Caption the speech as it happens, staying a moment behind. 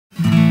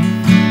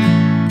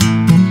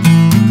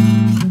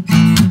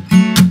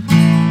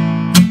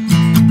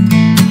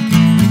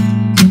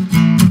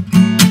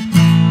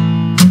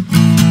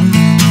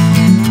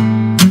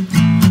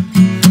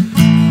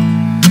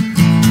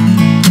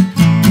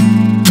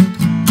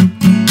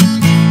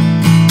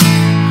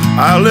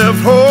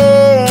left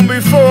home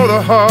before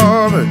the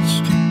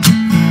harvest,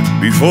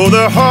 before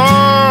the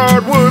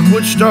hard work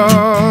would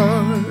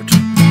start.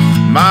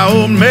 My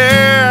old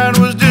man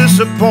was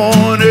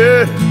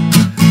disappointed,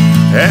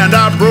 and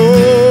I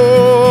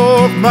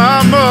broke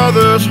my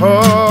mother's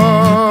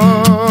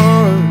heart.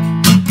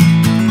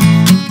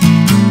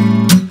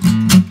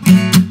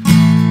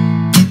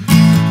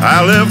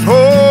 I left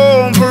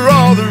home for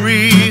all the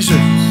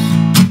reasons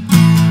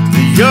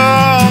the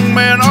young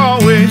men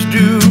always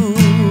do.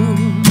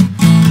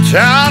 A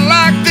town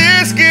like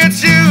this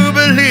gets you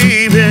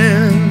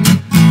believing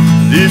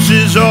this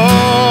is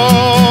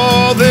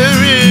all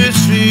there is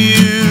for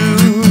you.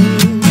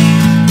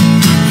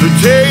 So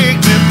take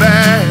me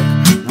back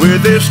where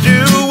they're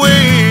still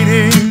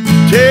waiting.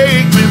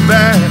 Take me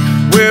back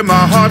where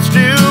my heart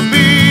still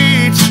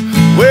beats,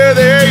 where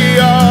they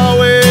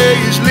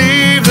always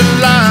leave the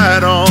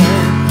light on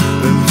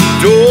and the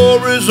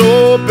door is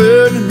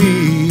open to me.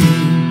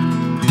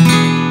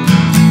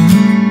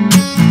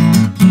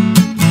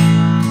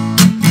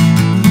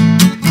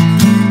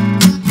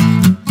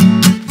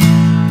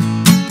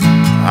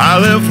 I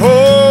left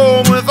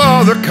home with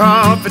all the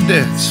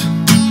confidence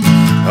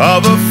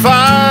of a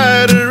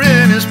fighter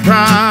in his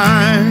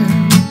prime.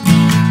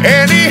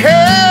 Any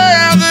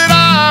hand that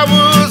I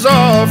was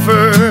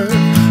offered,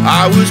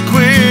 I was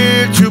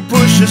quick to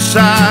push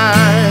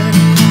aside.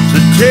 So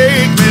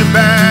take me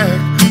back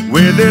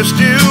where they're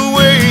still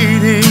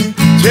waiting.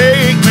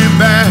 Take me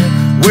back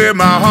where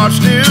my heart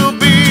still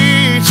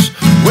beats,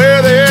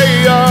 where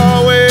they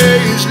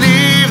always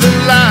leave the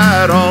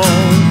light on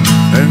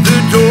and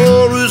the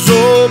door is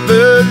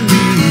open to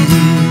me.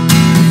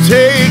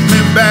 Take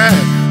me back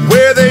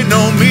where they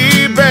know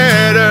me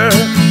better.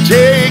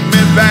 Take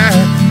me back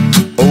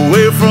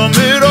away from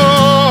it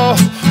all,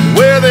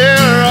 where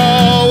they're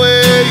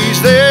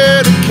always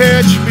there to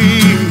catch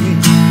me,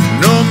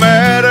 no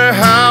matter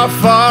how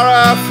far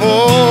I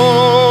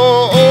fall.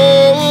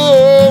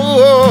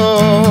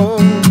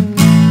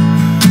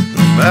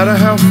 No matter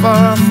how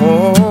far I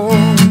fall.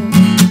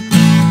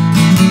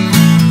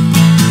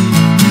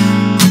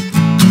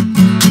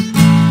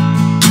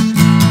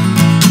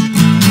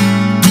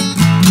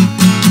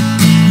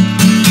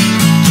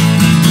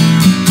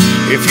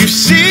 If you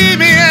see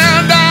me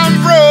and I'm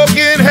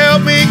broken,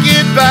 help me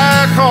get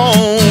back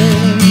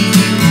home.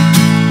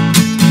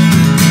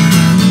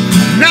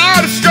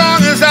 Not as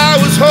strong as I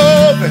was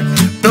hoping,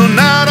 no,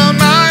 not on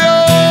my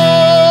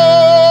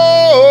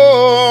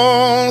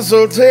own.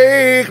 So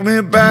take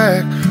me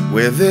back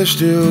where they're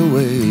still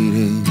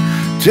waiting.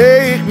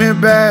 Take me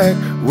back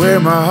where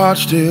my heart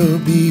still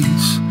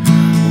beats,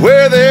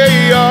 where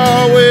they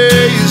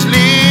always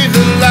leave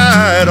the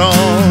light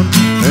on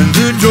and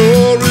the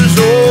door is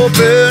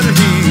open to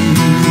me.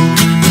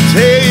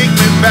 Take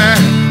me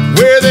back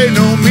where they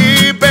know me